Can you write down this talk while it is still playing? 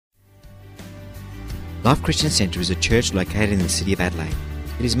Life Christian Centre is a church located in the city of Adelaide.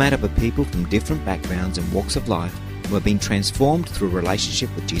 It is made up of people from different backgrounds and walks of life who have been transformed through a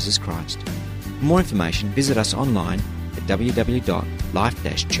relationship with Jesus Christ. For more information, visit us online at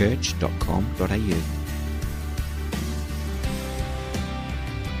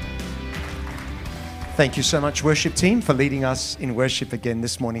www.life-church.com.au. Thank you so much, worship team, for leading us in worship again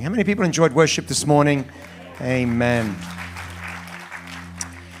this morning. How many people enjoyed worship this morning? Amen.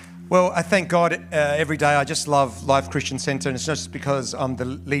 Well, I thank God every day. I just love Life Christian Centre, and it's not just because I'm the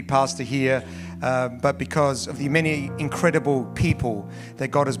lead pastor here, but because of the many incredible people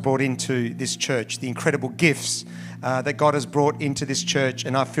that God has brought into this church, the incredible gifts that God has brought into this church,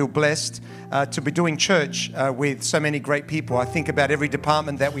 and I feel blessed to be doing church with so many great people. I think about every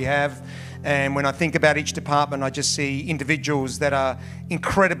department that we have, and when I think about each department, I just see individuals that are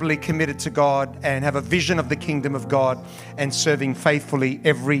incredibly committed to God and have a vision of the kingdom of God and serving faithfully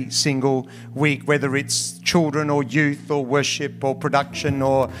every single week, whether it's children or youth or worship or production,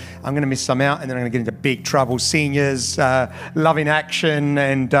 or I'm going to miss some out and then I'm going to get into big trouble, seniors, love in action,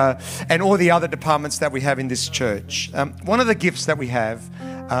 and all the other departments that we have in this church. One of the gifts that we have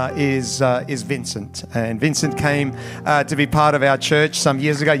is Vincent. And Vincent came to be part of our church some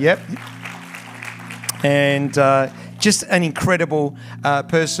years ago. Yep. And just an incredible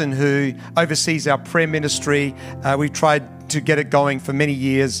person who oversees our prayer ministry. We've tried to get it going for many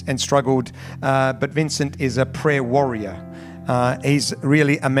years and struggled, but Vincent is a prayer warrior. He's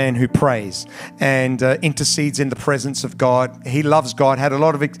really a man who prays and intercedes in the presence of God. He loves God, has a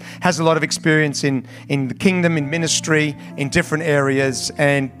lot of experience in the kingdom, in ministry, in different areas,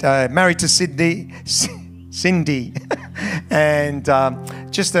 and married to Cindy, and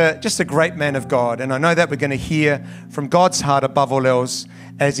just a great man of God. And I know that we're going to hear from God's heart above all else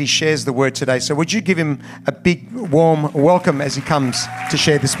as he shares the word today. So would you give him a big, warm welcome as he comes to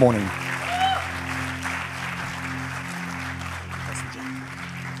share this morning?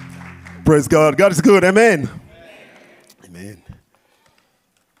 Praise God. God is good. Amen. Amen.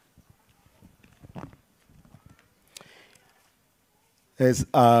 As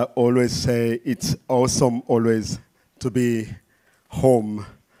I always say, it's awesome always to be home.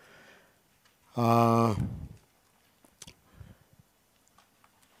 I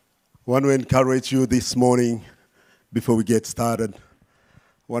want to encourage you this morning before we get started. I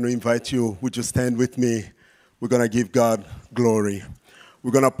want to invite you, would you stand with me? We're going to give God glory.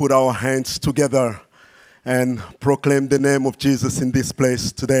 We're going to put our hands together and proclaim the name of Jesus in this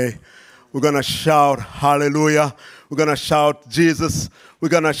place today. We're going to shout hallelujah. We're going to shout Jesus. We're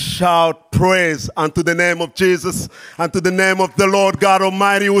going to shout praise unto the name of Jesus, unto the name of the Lord God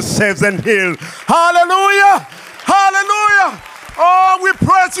Almighty who saves and heals. Hallelujah! Hallelujah! Oh, we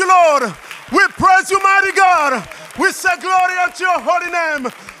praise you, Lord. We praise you, mighty God. We say glory unto your holy name.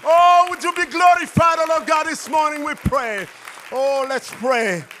 Oh, would you be glorified, O Lord God, this morning we pray. Oh, let's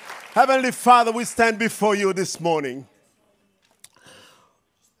pray. Heavenly Father, we stand before you this morning.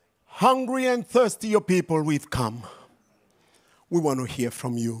 Hungry and thirsty, your people, we've come. We want to hear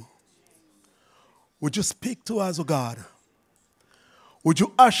from you. Would you speak to us, oh God? Would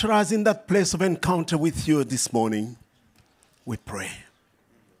you usher us in that place of encounter with you this morning? We pray.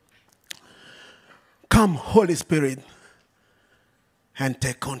 Come, Holy Spirit, and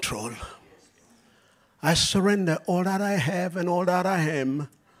take control. I surrender all that I have and all that I am.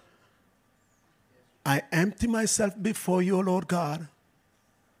 I empty myself before you, Lord God.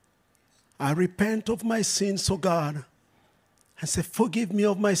 I repent of my sins, O God. I say, forgive me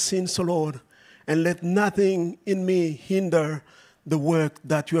of my sins, O Lord, and let nothing in me hinder the work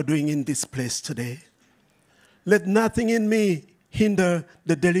that you are doing in this place today. Let nothing in me hinder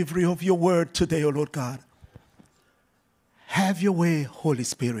the delivery of your word today, O Lord God. Have your way, Holy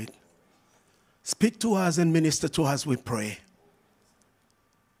Spirit. Speak to us and minister to us, we pray.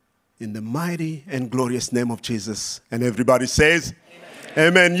 In the mighty and glorious name of Jesus. And everybody says, Amen.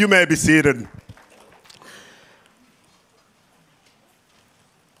 Amen. You may be seated.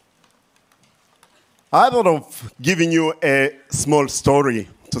 I thought of giving you a small story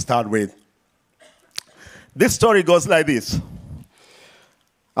to start with. This story goes like this.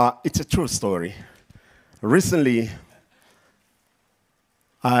 It's a true story. Recently,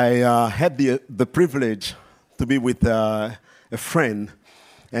 I had the privilege to be with a friend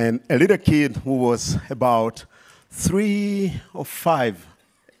and a little kid who was about 3 or 5,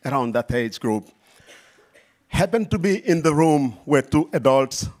 around that age group, happened to be in the room where 2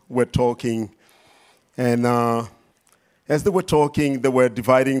 adults were talking. And as they were talking, they were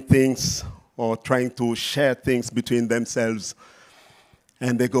dividing things or trying to share things between themselves.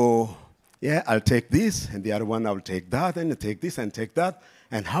 And they go, yeah, I'll take this, and the other one, I'll take that, and I'll take this and take that.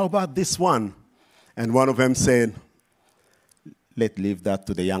 And how about this one? And one of them said, let's leave that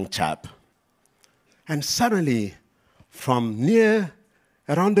to the young chap. And suddenly, from near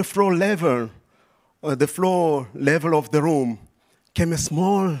around the floor level of the room, came a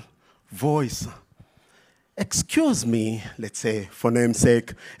small voice. Excuse me, let's say, for name's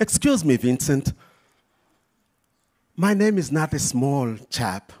sake, excuse me, Vincent. My name is not a small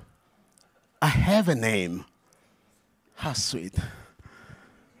chap. I have a name. How sweet.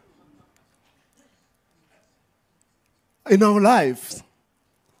 In our lives,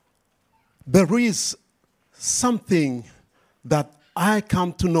 there is something that I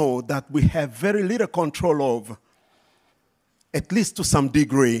come to know that we have very little control of, at least to some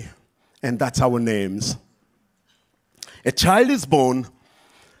degree, and that's our names. A child is born.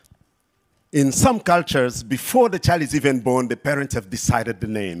 In some cultures, before the child is even born, the parents have decided the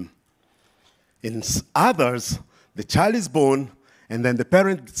name. In others, the child is born, and then the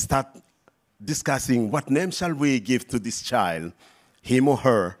parents start discussing what name shall we give to this child, him or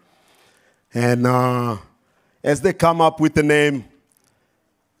her. And as they come up with the name,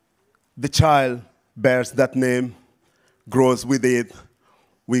 the child bears that name, grows with it.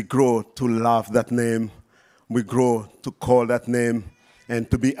 We grow to love that name. We grow to call that name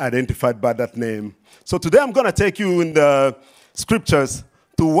and to be identified by that name. So today I'm going to take you in the scriptures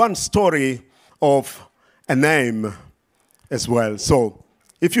to one story of a name as well. So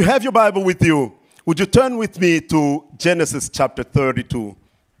if you have your Bible with you, would you turn with me to Genesis chapter 32?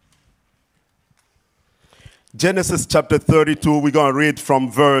 Genesis chapter 32, we're going to read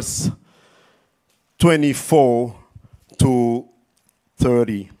from verse 24 to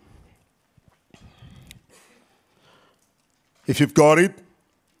 30. If you've got it,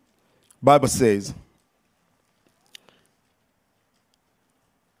 Bible says,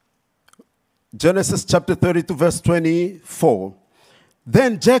 Genesis chapter 32, verse 24.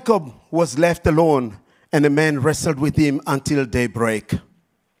 Then Jacob was left alone, and a man wrestled with him until daybreak,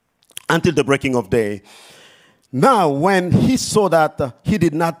 until the breaking of day. Now, when he saw that he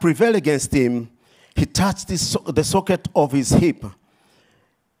did not prevail against him, he touched the socket of his hip,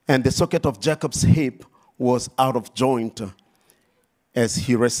 and the socket of Jacob's hip was out of joint as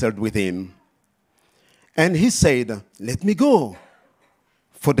he wrestled with him. And he said, let me go,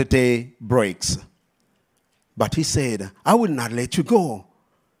 for the day breaks. But he said, I will not let you go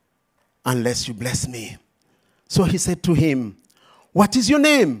unless you bless me. So he said to him, what is your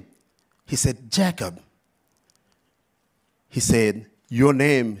name? He said, Jacob. He said, your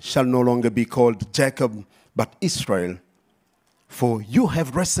name shall no longer be called Jacob, but Israel, for you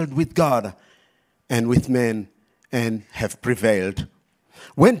have wrestled with God and with men and have prevailed.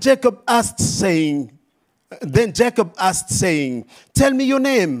 Then Jacob asked, saying, tell me your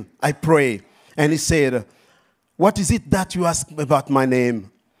name, I pray. And he said, what is it that you ask about my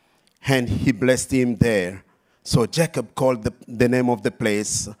name? And he blessed him there. So Jacob called the name of the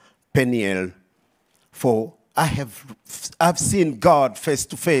place Peniel, for I've seen God face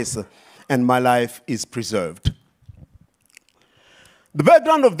to face, and my life is preserved. The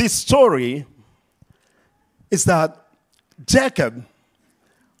background of this story is that Jacob,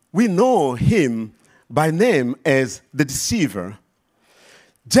 we know him by name as the deceiver.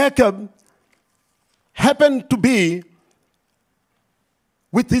 Jacob happened to be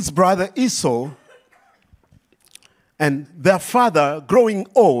with his brother Esau, and their father, growing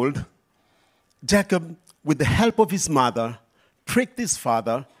old, Jacob, with the help of his mother, tricked his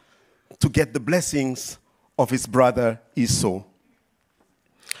father to get the blessings of his brother Esau.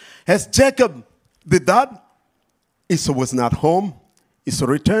 As Jacob did that, Esau was not home. Esau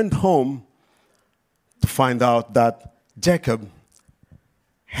returned home to find out that Jacob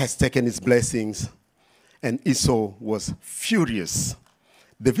has taken his blessings, and Esau was furious.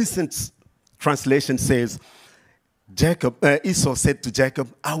 The Vincent translation says, Esau said to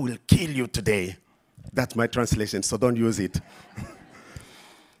Jacob, I will kill you today. That's my translation, so don't use it.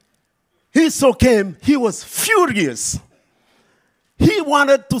 Esau came, he was furious. He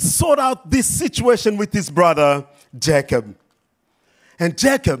wanted to sort out this situation with his brother, Jacob. And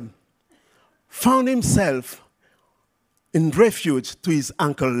Jacob found himself in refuge to his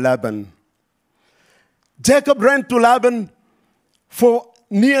uncle Laban. Jacob ran to Laban for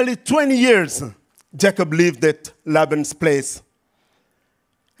nearly 20 years. Jacob lived at Laban's place.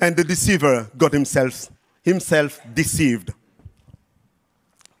 And the deceiver got himself deceived.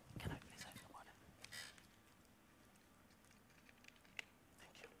 Can I please have your water?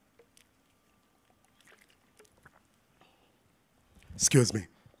 Thank you. Excuse me.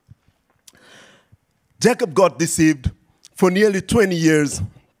 Jacob got deceived for nearly 20 years.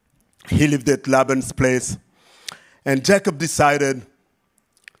 He lived at Laban's place. And Jacob decided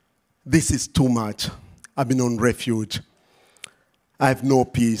this is too much. I've been on refuge. I have no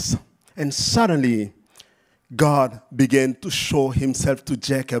peace. And suddenly, God began to show himself to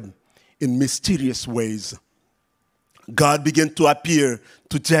Jacob in mysterious ways. God began to appear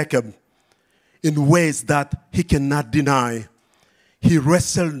to Jacob in ways that he cannot deny. He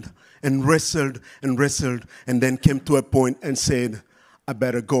wrestled and wrestled and wrestled, and then came to a point and said, I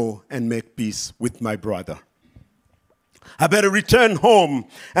better go and make peace with my brother. I better return home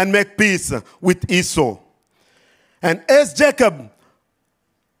and make peace with Esau. And as Jacob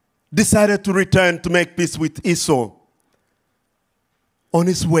decided to return to make peace with Esau, on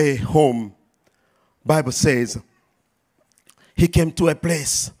his way home, Bible says, he came to a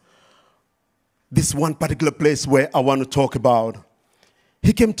place, this one particular place where I want to talk about.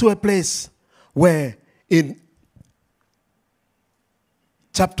 He came to a place where in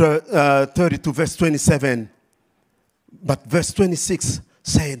chapter 32, verse 27, but verse 26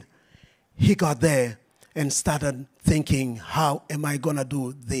 said, he got there and started thinking, how am I going to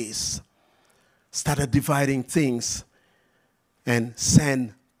do this? Started dividing things and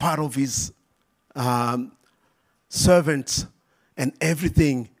sent part of his servants and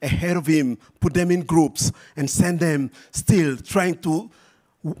everything ahead of him, put them in groups and send them still trying to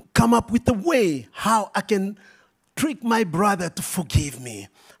come up with a way how I can trick my brother to forgive me,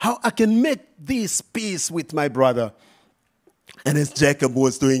 how I can make this peace with my brother. And as Jacob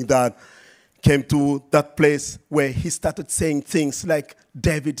was doing that, came to that place where he started saying things like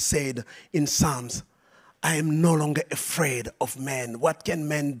David said in Psalms, I am no longer afraid of men. What can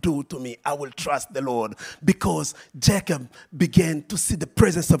men do to me? I will trust the Lord. Because Jacob began to see the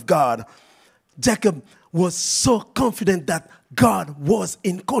presence of God. Jacob was so confident that God was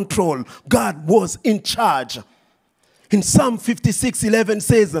in control. God was in charge. In Psalm 56:11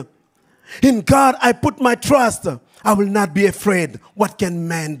 says, in God I put my trust. I will not be afraid. What can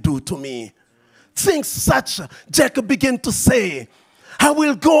man do to me? Things such Jacob began to say, I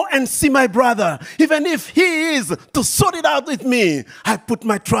will go and see my brother. Even if he is to sort it out with me, I put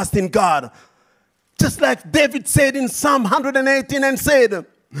my trust in God. Just like David said in Psalm 118 and said,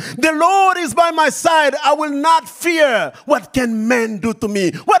 the Lord is by my side. I will not fear. What can man do to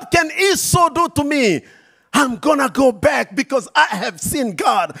me? What can Esau do to me? I'm going to go back because I have seen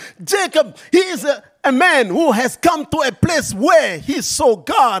God. Jacob, he is a man who has come to a place where he saw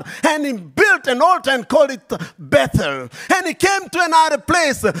God and he built an altar and called it Bethel. And he came to another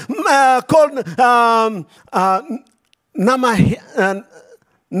place called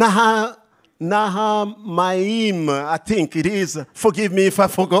Nahamaim, I think it is. Forgive me if I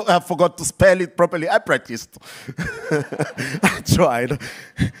forgot to spell it properly. I practiced. I tried.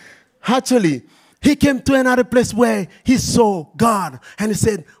 Actually, he came to another place where he saw God and he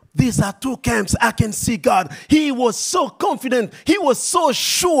said, these are two camps. I can see God. He was so confident. He was so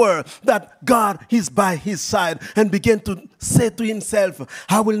sure that God is by his side and began to say to himself,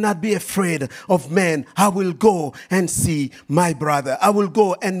 I will not be afraid of men. I will go and see my brother. I will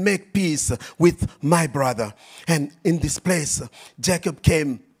go and make peace with my brother. And in this place, Jacob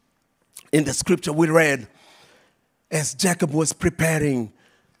came. In the scripture we read, as Jacob was preparing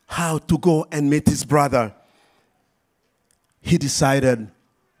how to go and meet his brother, he decided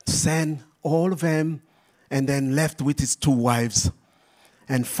to send all of them and then left with his two wives.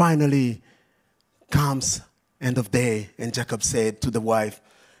 And finally comes end of day, and Jacob said to the wife,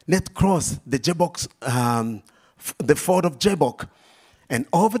 let's cross the ford of Jabbok. And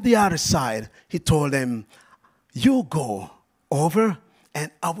over the other side, he told them, you go over and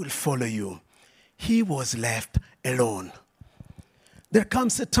I will follow you. He was left alone. There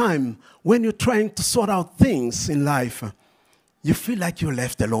comes a time when you're trying to sort out things in life, you feel like you're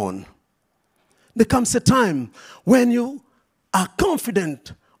left alone. There comes a time when you are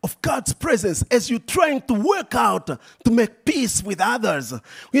confident of God's presence as you're trying to work out to make peace with others,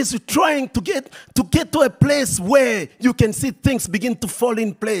 as you're trying to get to a place where you can see things begin to fall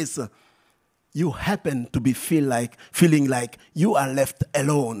in place. You happen to be feeling like you are left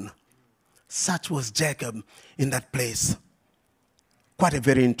alone. Such was Jacob in that place. Quite a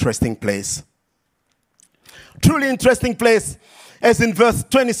very interesting place. Truly interesting place. As in verse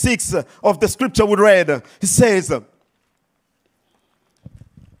 26 of the scripture we read, it says,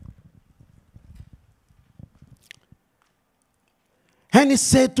 and he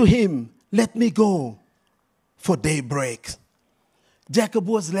said to him, let me go, for day breaks. Jacob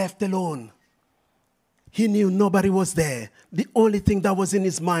was left alone. He knew nobody was there. The only thing that was in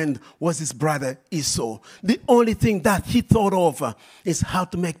his mind was his brother Esau. The only thing that he thought of is how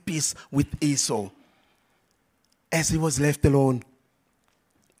to make peace with Esau. As he was left alone,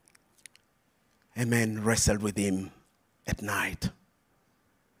 a man wrestled with him at night.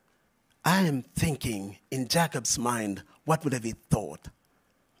 I am thinking in Jacob's mind, what would have he thought?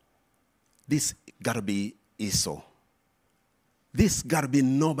 This got to be Esau. This got to be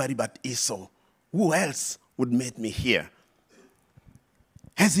nobody but Esau. Who else would meet me here?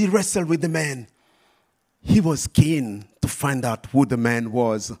 As he wrestled with the man, he was keen to find out who the man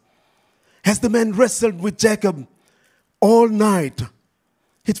was. As the man wrestled with Jacob all night,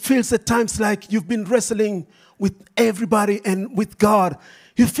 it feels at times like you've been wrestling with everybody and with God.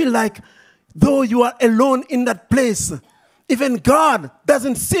 You feel like though you are alone in that place, even God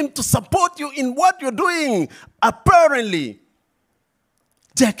doesn't seem to support you in what you're doing, apparently.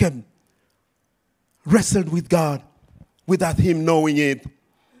 Jacob wrestled with God without him knowing it.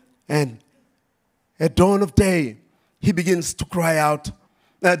 And at dawn of day, he begins to cry out.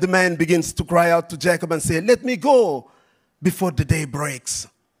 The man begins to cry out to Jacob and say, let me go before the day breaks.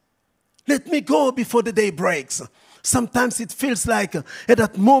 Let me go before the day breaks. Sometimes it feels like at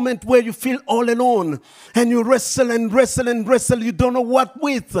that moment where you feel all alone and you wrestle and wrestle and wrestle, you don't know what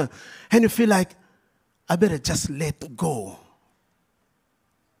with. And you feel like, I better just let go.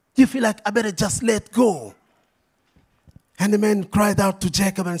 You feel like, I better just let go. And the man cried out to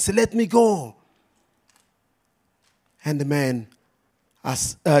Jacob and said, let me go. And the man,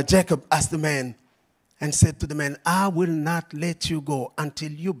 Jacob asked the man and said to the man, I will not let you go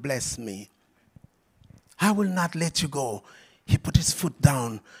until you bless me. I will not let you go. He put his foot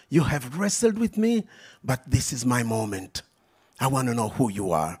down. You have wrestled with me, but this is my moment. I want to know who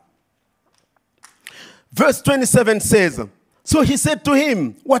you are. Verse 27 says, so he said to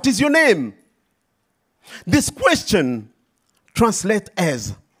him, what is your name? This question translates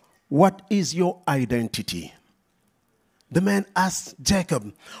as, what is your identity? The man asked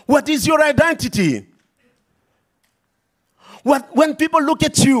Jacob, what is your identity? When people look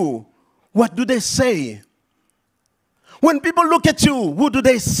at you, what do they say? When people look at you, who do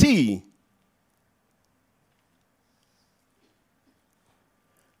they see?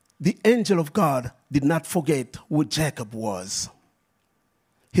 The angel of God did not forget who Jacob was.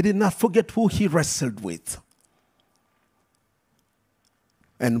 He did not forget who he wrestled with.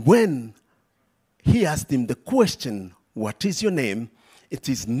 And when he asked him the question, what is your name? It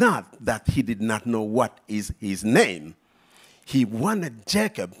is not that he did not know what is his name. He wanted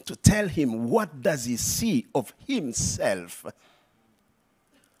Jacob to tell him what does he see of himself.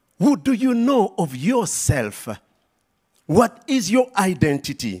 Who do you know of yourself? What is your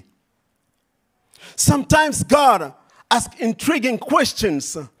identity? Sometimes God asks intriguing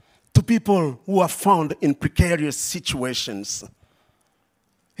questions to people who are found in precarious situations.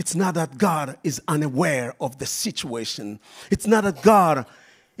 It's not that God is unaware of the situation. It's not that God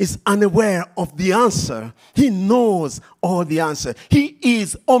is unaware of the answer. He knows all the answer. He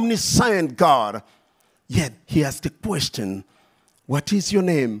is omniscient God. Yet he asks the question, what is your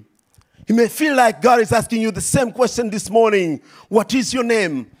name? You may feel like God is asking you the same question this morning. What is your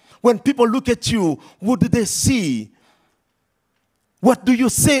name? When people look at you, what do they see? What do you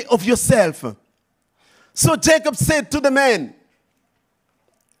say of yourself? So Jacob said to the man,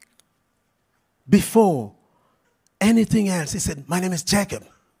 before anything else, he said, my name is Jacob.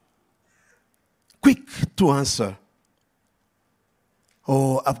 Quick to answer.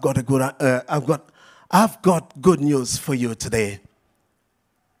 Oh, I've got good news for you today.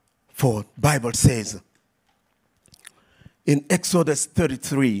 For Bible says in Exodus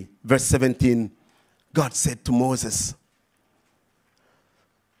 33, verse 17, God said to Moses,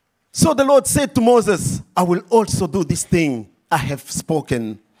 so the Lord said to Moses, I will also do this thing I have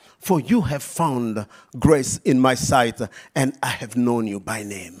spoken, for you have found grace in my sight, and I have known you by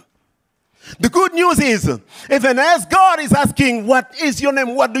name. The good news is, even as God is asking, what is your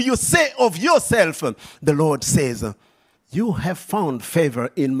name? What do you say of yourself? The Lord says, you have found favor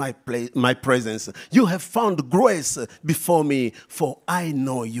in my presence. You have found grace before me, for I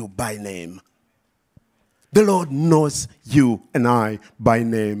know you by name. The Lord knows you and I by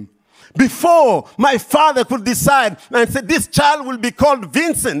name. Before my father could decide and say, this child will be called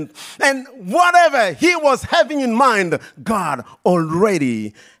Vincent, and whatever he was having in mind, God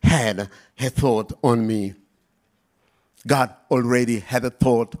already had a thought on me. God already had a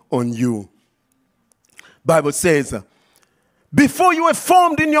thought on you. Bible says, before you were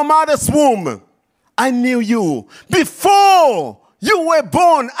formed in your mother's womb, I knew you. Before you were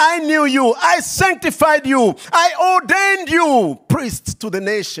born, I knew you. I sanctified you. I ordained you priest to the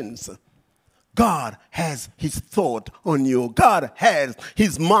nations. God has his thought on you. God has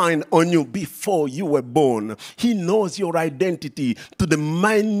his mind on you before you were born. He knows your identity to the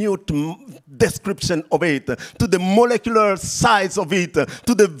minute description of it, to the molecular size of it,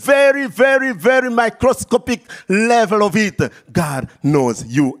 to the very, very, very microscopic level of it. God knows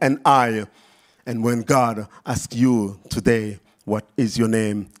you and I. And when God asks you today, what is your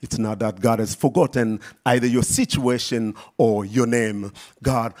name? It's not that God has forgotten either your situation or your name.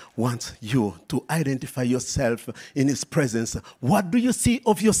 God wants you to identify yourself in his presence. What do you see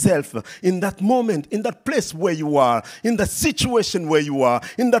of yourself in that moment, in that place where you are, in the situation where you are,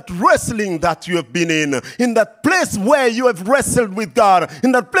 in that wrestling that you have been in that place where you have wrestled with God,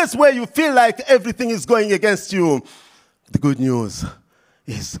 in that place where you feel like everything is going against you? The good news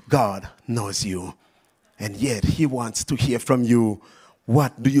is God knows you. And yet he wants to hear from you.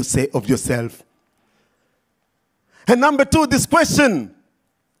 What do you say of yourself? And number 2, this question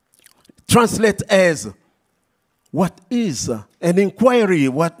translates as, what is an inquiry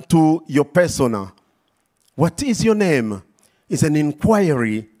to your persona? What is your name? Is an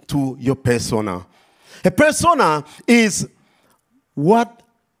inquiry to your persona. A persona is what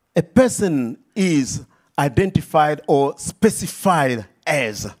a person is identified or specified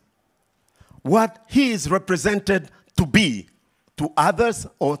as. What he is represented to be to others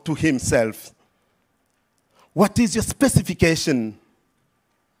or to himself. What is your specification?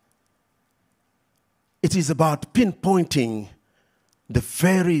 It is about pinpointing the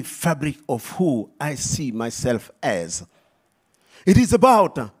very fabric of who I see myself as. It is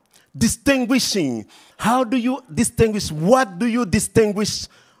about distinguishing. How do you distinguish? What do you distinguish?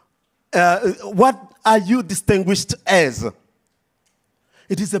 What are you distinguished as?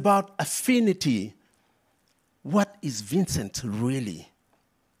 It is about affinity. What is Vincent really?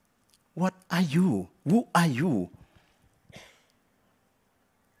 What are you? Who are you?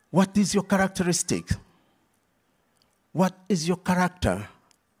 What is your characteristic? What is your character?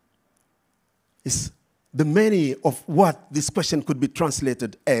 Is the meaning of what this question could be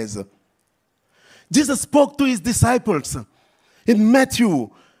translated as. Jesus spoke to his disciples in Matthew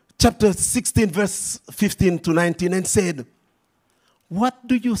chapter 16, verse 15 to 19 and said, what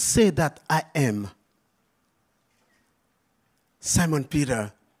do you say that I am? Simon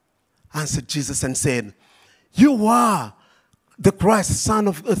Peter answered Jesus and said, you are the Christ,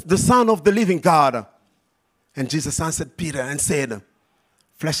 the Son of the living God. And Jesus answered Peter and said,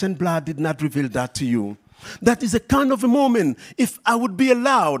 flesh and blood did not reveal that to you. That is a kind of a moment, if I would be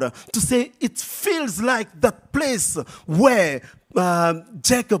allowed to say, it feels like that place where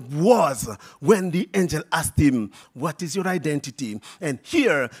Jacob was when the angel asked him, what is your identity? And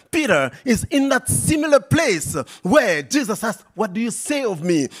here, Peter is in that similar place where Jesus asked, what do you say of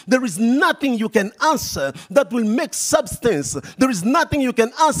me? There is nothing you can answer that will make substance. There is nothing you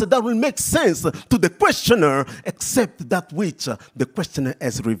can answer that will make sense to the questioner except that which the questioner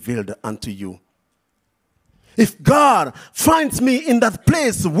has revealed unto you. If God finds me in that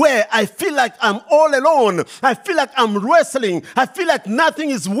place where I feel like I'm all alone, I feel like I'm wrestling, I feel like nothing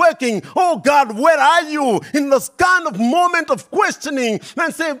is working, oh God, where are you? In this kind of moment of questioning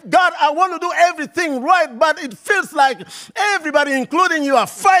and say, God, I want to do everything right, but it feels like everybody, including you, are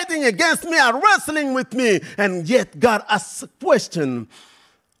fighting against me, are wrestling with me. And yet God asks a question.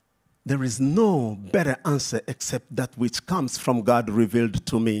 There is no better answer except that which comes from God revealed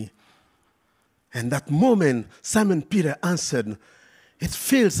to me. And that moment, Simon Peter answered, it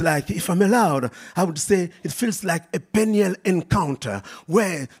feels like, if I'm allowed, I would say it feels like a Peniel encounter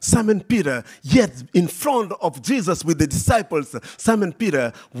where Simon Peter, yet in front of Jesus with the disciples, Simon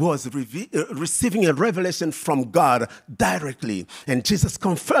Peter was receiving a revelation from God directly. And Jesus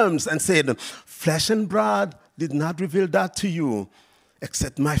confirms and said, flesh and blood did not reveal that to you,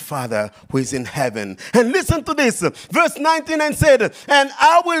 except my Father who is in heaven. And listen to this, verse 19, and said, and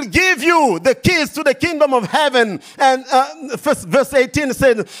I will give you the keys to the kingdom of heaven. And verse 18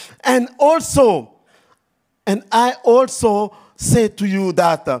 said, and I also say to you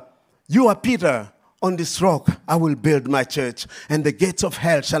that you are Peter. On this rock I will build my church, and the gates of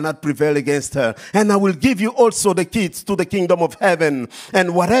hell shall not prevail against her. And I will give you also the keys to the kingdom of heaven.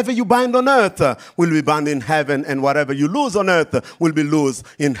 And whatever you bind on earth will be bound in heaven, and whatever you loose on earth will be loosed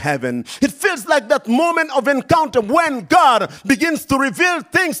in heaven. It feels like that moment of encounter when God begins to reveal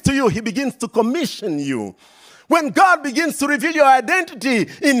things to you. He begins to commission you. When God begins to reveal your identity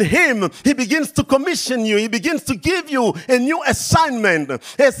in Him, He begins to commission you. He begins to give you a new assignment.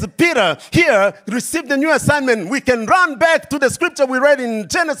 As Peter here received a new assignment, we can run back to the scripture we read in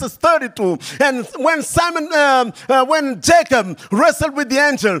Genesis 32. And when Jacob wrestled with the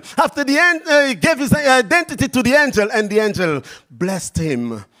angel, after the he gave his identity to the angel, and the angel blessed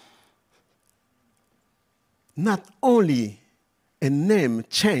him. not only a name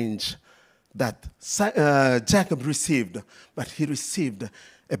change that Jacob received, but he received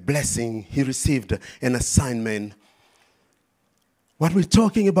a blessing. He received an assignment. What we're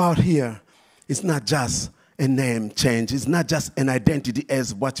talking about here is not just a name change. It's not just an identity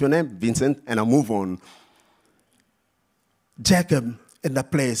as what's your name, Vincent, and I move on. Jacob in the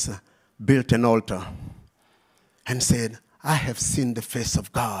place built an altar and said, I have seen the face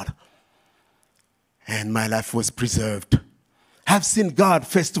of God and my life was preserved. I've seen God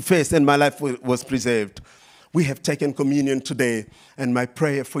face to face and my life was preserved. We have taken communion today, and my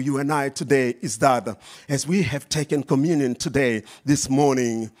prayer for you and I today is that as we have taken communion today, this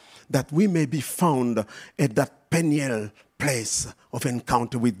morning, that we may be found at that Peniel place of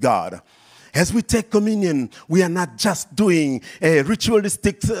encounter with God. As we take communion, we are not just doing a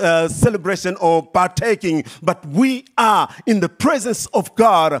ritualistic celebration or partaking, but we are in the presence of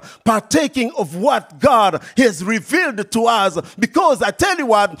God, partaking of what God has revealed to us. Because I tell you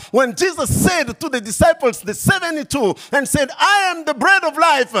what, when Jesus said to the disciples, the 72, and said, I am the bread of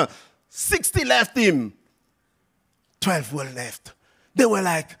life, 60 left him, 12 were left. They were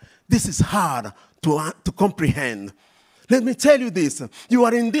like, this is hard to comprehend. Let me tell you this. You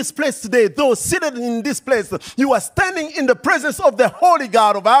are in this place today. Though seated in this place, you are standing in the presence of the holy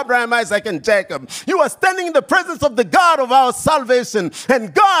God of Abraham, Isaac, and Jacob. You are standing in the presence of the God of our salvation.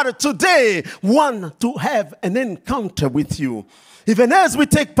 And God today wants to have an encounter with you. Even as we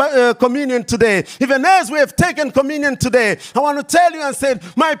take communion today, even as we have taken communion today, I want to tell you and say,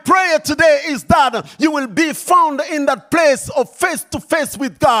 my prayer today is that you will be found in that place of face-to-face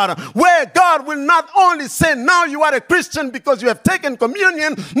with God, where God will not only say, now you are a Christian because you have taken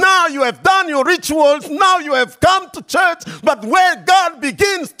communion, now you have done your rituals, now you have come to church, but where God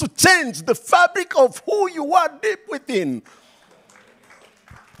begins to change the fabric of who you are deep within.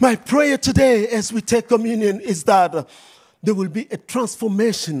 My prayer today as we take communion is that there will be a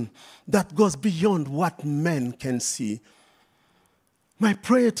transformation that goes beyond what men can see. My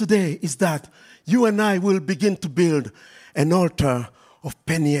prayer today is that you and I will begin to build an altar of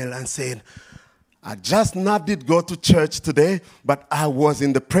Peniel and say, I just not did go to church today, but I was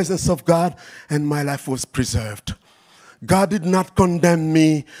in the presence of God and my life was preserved. God did not condemn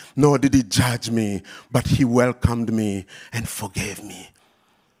me, nor did he judge me, but he welcomed me and forgave me.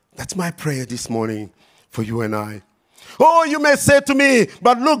 That's my prayer this morning for you and I. Oh, you may say to me,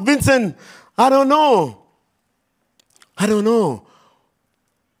 but look, Vincent, I don't know. I don't know.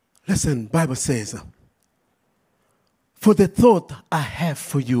 Listen, Bible says, for the thought I have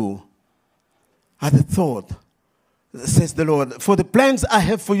for you are the thought, says the Lord. For the plans I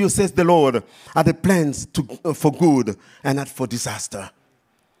have for you, says the Lord, are the plans for good and not for disaster.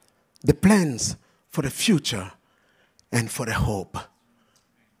 The plans for the future and for the hope.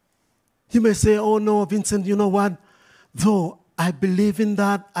 You may say, oh no, Vincent, you know what? Though I believe in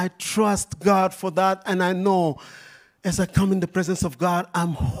that, I trust God for that, and I know as I come in the presence of God,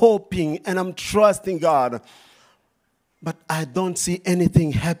 I'm hoping and I'm trusting God. But I don't see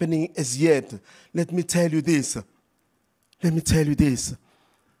anything happening as yet. Let me tell you this. Let me tell you this.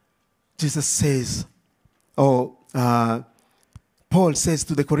 Jesus says, Paul says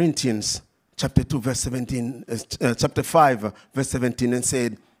to the Corinthians, chapter 2, verse 17, chapter 5, verse 17, and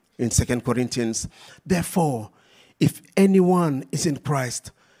said in 2 Corinthians, therefore, if anyone is in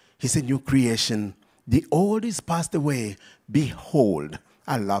Christ, he's a new creation. The old is passed away. Behold.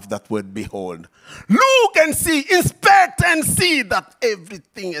 I love that word, behold. Look and see, inspect and see that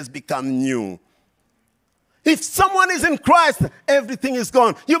everything has become new. If someone is in Christ, everything is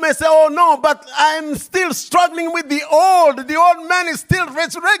gone. You may say, oh no, but I'm still struggling with the old. The old man is still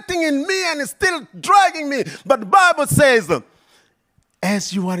resurrecting in me and is still dragging me. But the Bible says,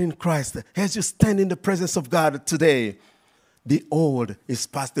 as you are in Christ, as you stand in the presence of God today, the old is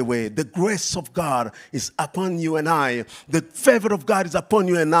passed away. The grace of God is upon you and I. The favor of God is upon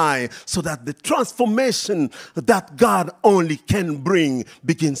you and I, so that the transformation that God only can bring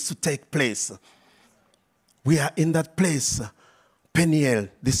begins to take place. We are in that place, Peniel,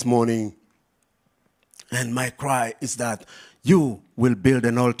 this morning. And my cry is that you will build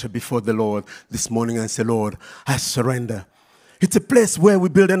an altar before the Lord this morning and say, Lord, I surrender. It's a place where we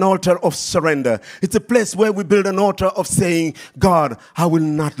build an altar of surrender. It's a place where we build an altar of saying, God, I will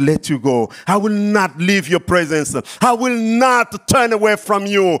not let you go. I will not leave your presence. I will not turn away from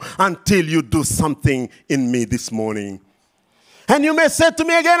you until you do something in me this morning. And you may say to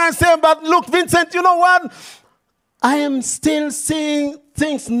me again and say, but look, Vincent, you know what? I am still seeing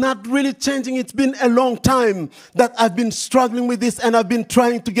things not really changing. It's been a long time that I've been struggling with this and I've been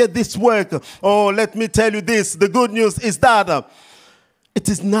trying to get this work. Oh, let me tell you this. The good news is that it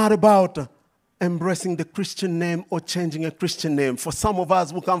is not about embracing the Christian name or changing a Christian name. For some of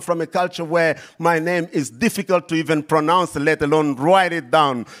us who come from a culture where my name is difficult to even pronounce, let alone write it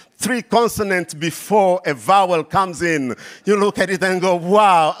down. 3 consonants before a vowel comes in. You look at it and go,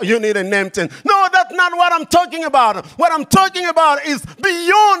 wow, you need a name change. No, that's not what I'm talking about. What I'm talking about is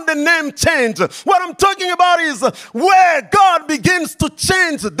beyond the name change. What I'm talking about is where God begins to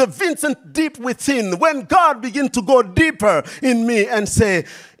change the Vincent deep within. When God begins to go deeper in me and say,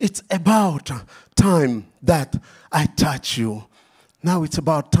 it's about time that I touch you. Now it's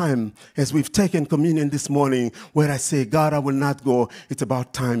about time, as we've taken communion this morning, where I say, God, I will not go. It's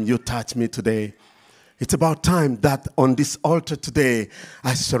about time you touch me today. It's about time that on this altar today,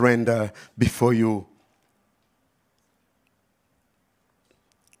 I surrender before you.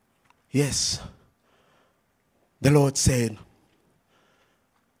 Yes, the Lord said,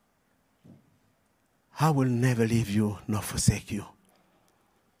 I will never leave you nor forsake you.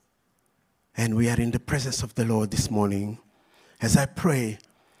 And we are in the presence of the Lord this morning. As I pray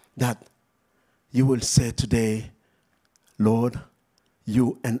that you will say today, Lord,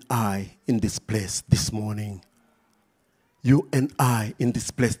 you and I in this place this morning. You and I in this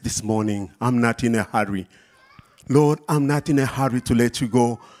place this morning. I'm not in a hurry. Lord, I'm not in a hurry to let you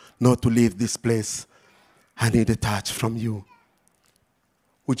go, nor to leave this place. I need a touch from you.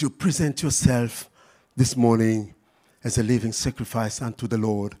 Would you present yourself this morning as a living sacrifice unto the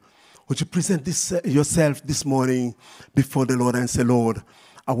Lord? Would you present yourself this morning before the Lord and say, Lord,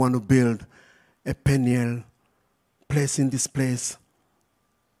 I want to build a Peniel place in this place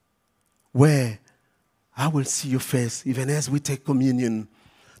where I will see your face, even as we take communion,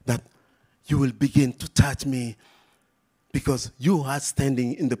 that you will begin to touch me because you are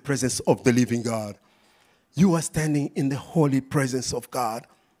standing in the presence of the living God. You are standing in the holy presence of God.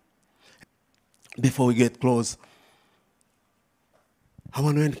 Before we get close, I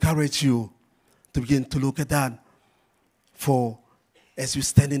want to encourage you to begin to look at that. For as you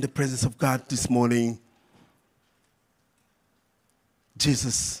stand in the presence of God this morning,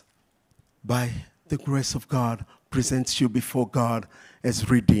 Jesus, by the grace of God, presents you before God as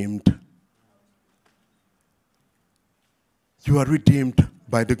redeemed. You are redeemed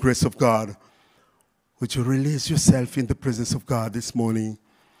by the grace of God. Would you release yourself in the presence of God this morning?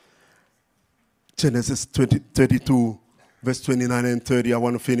 Genesis 32. Verse 29 and 30, I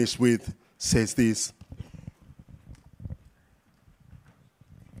want to finish with, says this.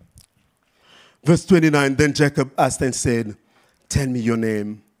 Verse 29, then Jacob asked and said, tell me your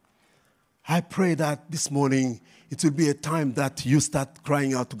name. I pray that this morning it will be a time that you start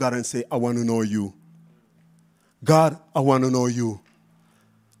crying out to God and say, I want to know you. God, I want to know you.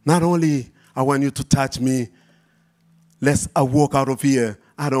 Not only I want you to touch me, lest I walk out of here,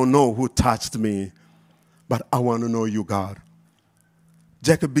 I don't know who touched me. But I want to know you, God.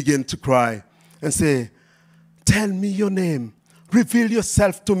 Jacob began to cry and say, tell me your name. Reveal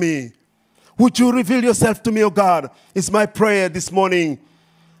yourself to me. Would you reveal yourself to me, oh God? It's my prayer this morning.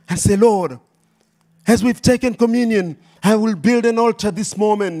 And say, Lord, as we've taken communion, I will build an altar this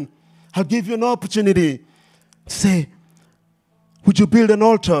moment. I'll give you an opportunity to say, would you build an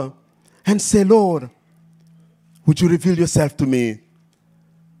altar? And say, Lord, would you reveal yourself to me?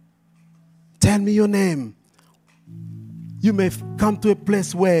 Tell me your name. You may come to a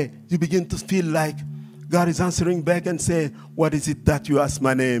place where you begin to feel like God is answering back and say, what is it that you ask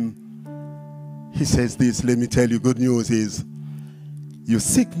my name? He says this, let me tell you, good news is, you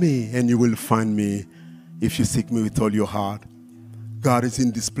seek me and you will find me if you seek me with all your heart. God is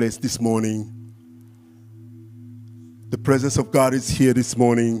in this place this morning. The presence of God is here this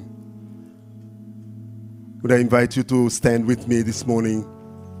morning. Would I invite you to stand with me this morning?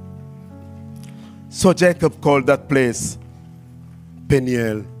 So Jacob called that place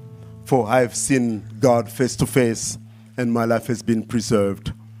Peniel, for I have seen God face to face, and my life has been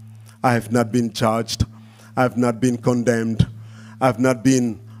preserved. I have not been judged. I have not been condemned. I have not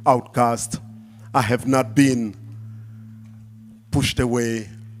been outcast. I have not been pushed away,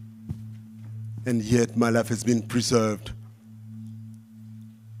 and yet my life has been preserved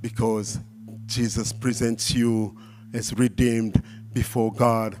because Jesus presents you as redeemed before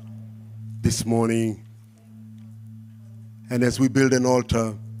God this morning. And as we build an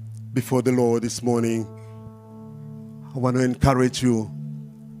altar before the Lord this morning, I want to encourage you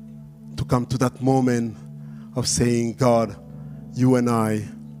to come to that moment of saying, God, you and I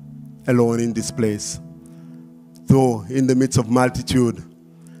alone in this place. Though in the midst of multitude,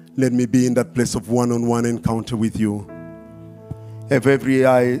 let me be in that place of one-on-one encounter with you. If every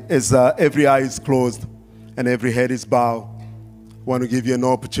eye is closed and every head is bowed, I want to give you an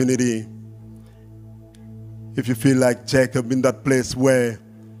opportunity. If you feel like Jacob in that place where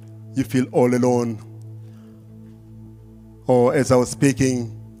you feel all alone. Or as I was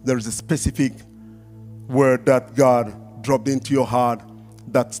speaking, there is a specific word that God dropped into your heart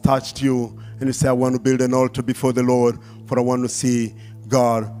that touched you, and you say, I want to build an altar before the Lord, for I want to see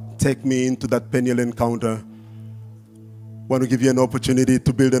God take me into that Peniel encounter. I want to give you an opportunity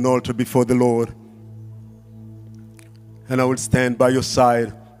to build an altar before the Lord. And I will stand by your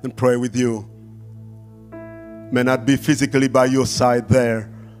side and pray with you. May not be physically by your side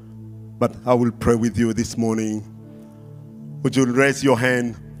there, but I will pray with you this morning. Would you raise your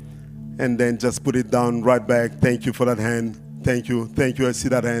hand and then just put it down right back? Thank you for that hand. Thank you. Thank you. I see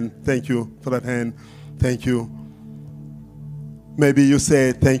that hand. Thank you for that hand. Thank you. Maybe you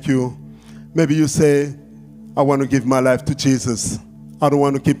say, thank you. Maybe you say, I want to give my life to Jesus. I don't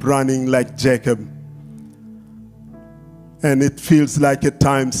want to keep running like Jacob. And it feels like at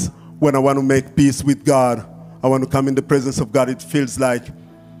times when I want to make peace with God, I want to come in the presence of God, it feels like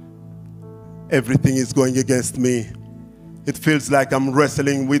everything is going against me. It feels like I'm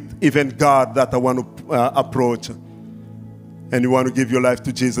wrestling with even God that I want to approach. And you want to give your life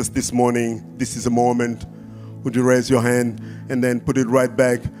to Jesus this morning. This is a moment. Would you raise your hand and then put it right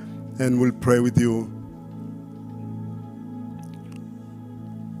back, and we'll pray with you.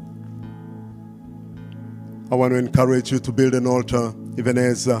 I want to encourage you to build an altar even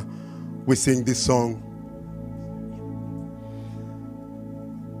as we sing this song.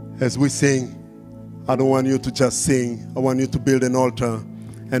 As we sing, I don't want you to just sing. I want you to build an altar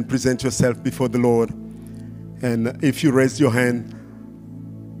and present yourself before the Lord. And if you raise your hand,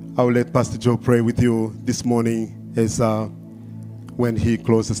 I will let Pastor Joe pray with you this morning as when he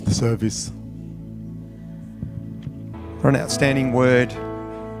closes the service. For an outstanding word.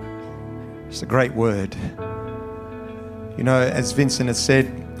 It's a great word. You know, as Vincent has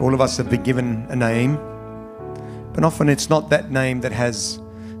said, all of us have been given a name, but often it's not that name that has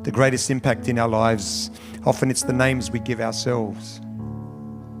the greatest impact in our lives. Often it's the names we give ourselves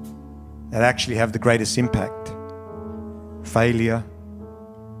that actually have the greatest impact. Failure,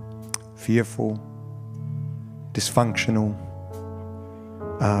 fearful, dysfunctional,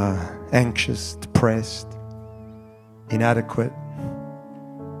 anxious, depressed, inadequate,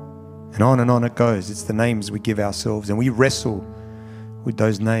 and on it goes. It's the names we give ourselves, and we wrestle with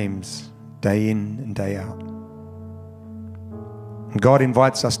those names day in and day out. And God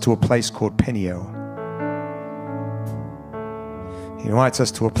invites us to a place called Peniel. He invites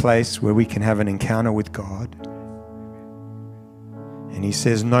us to a place where we can have an encounter with God. And he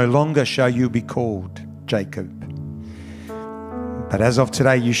says, no longer shall you be called Jacob, but as of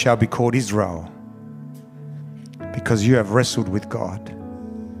today you shall be called Israel, because you have wrestled with God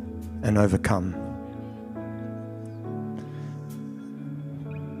and overcome.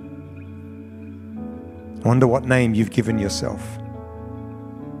 I wonder what name you've given yourself.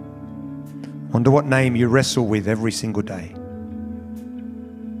 I wonder what name you wrestle with every single day,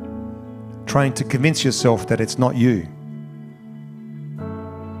 trying to convince yourself that it's not you.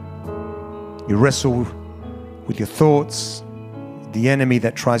 You wrestle with your thoughts, the enemy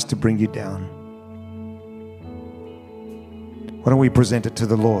that tries to bring you down. Why don't we present it to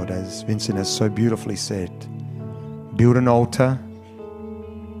the Lord, as Vincent has so beautifully said. Build an altar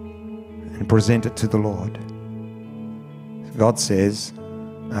and present it to the Lord. God says,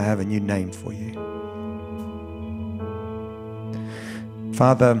 I have a new name for you.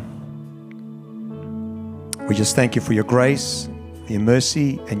 Father, we just thank you for your grace, for your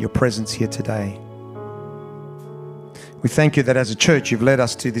mercy, and your presence here today. We thank you that as a church, you've led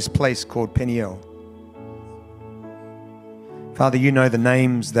us to this place called Peniel. Father, you know the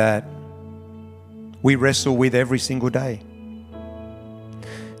names that we wrestle with every single day.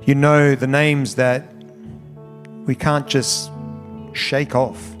 You know the names that we can't just shake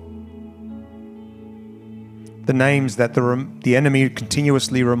off. The names that the enemy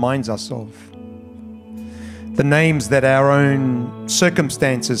continuously reminds us of. The names that our own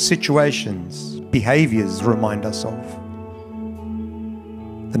circumstances, situations, behaviors remind us of.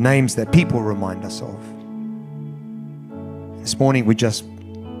 The names that people remind us of. This morning we just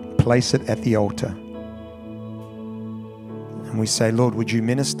place it at the altar. And we say, Lord, would you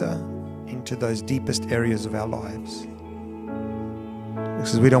minister into those deepest areas of our lives?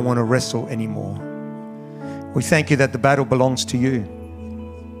 Because we don't want to wrestle anymore. We thank you that the battle belongs to you,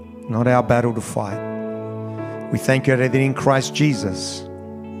 not our battle to fight. We thank you that in Christ Jesus,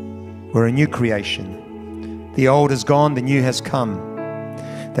 we're a new creation. The old is gone, the new has come.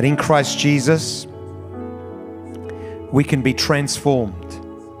 That in Christ Jesus, we can be transformed,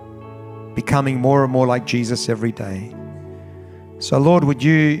 becoming more and more like Jesus every day. So Lord, would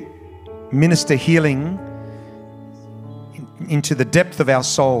you minister healing into the depth of our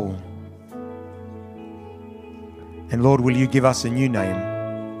soul. And Lord, will you give us a new name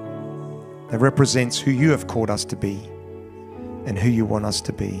that represents who you have called us to be and who you want us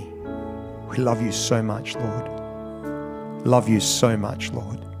to be. We love you so much, Lord. Love you so much,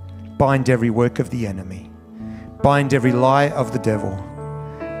 Lord. Bind every work of the enemy. Bind every lie of the devil.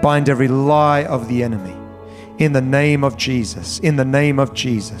 Bind every lie of the enemy. In the name of Jesus, in the name of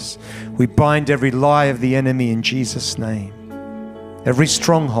Jesus, we bind every lie of the enemy in Jesus' name. Every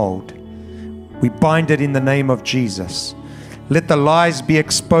stronghold, we bind it in the name of Jesus. Let the lies be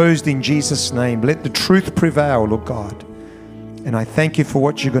exposed in Jesus' name. Let the truth prevail, Lord God. And I thank you for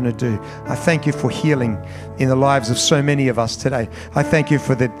what you're going to do. I thank you for healing in the lives of so many of us today. I thank you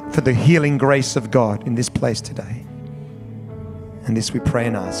for the healing grace of God in this place today. And this we pray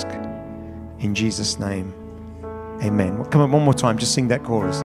and ask in Jesus' name. Amen. Come on, one more time. Just sing that chorus.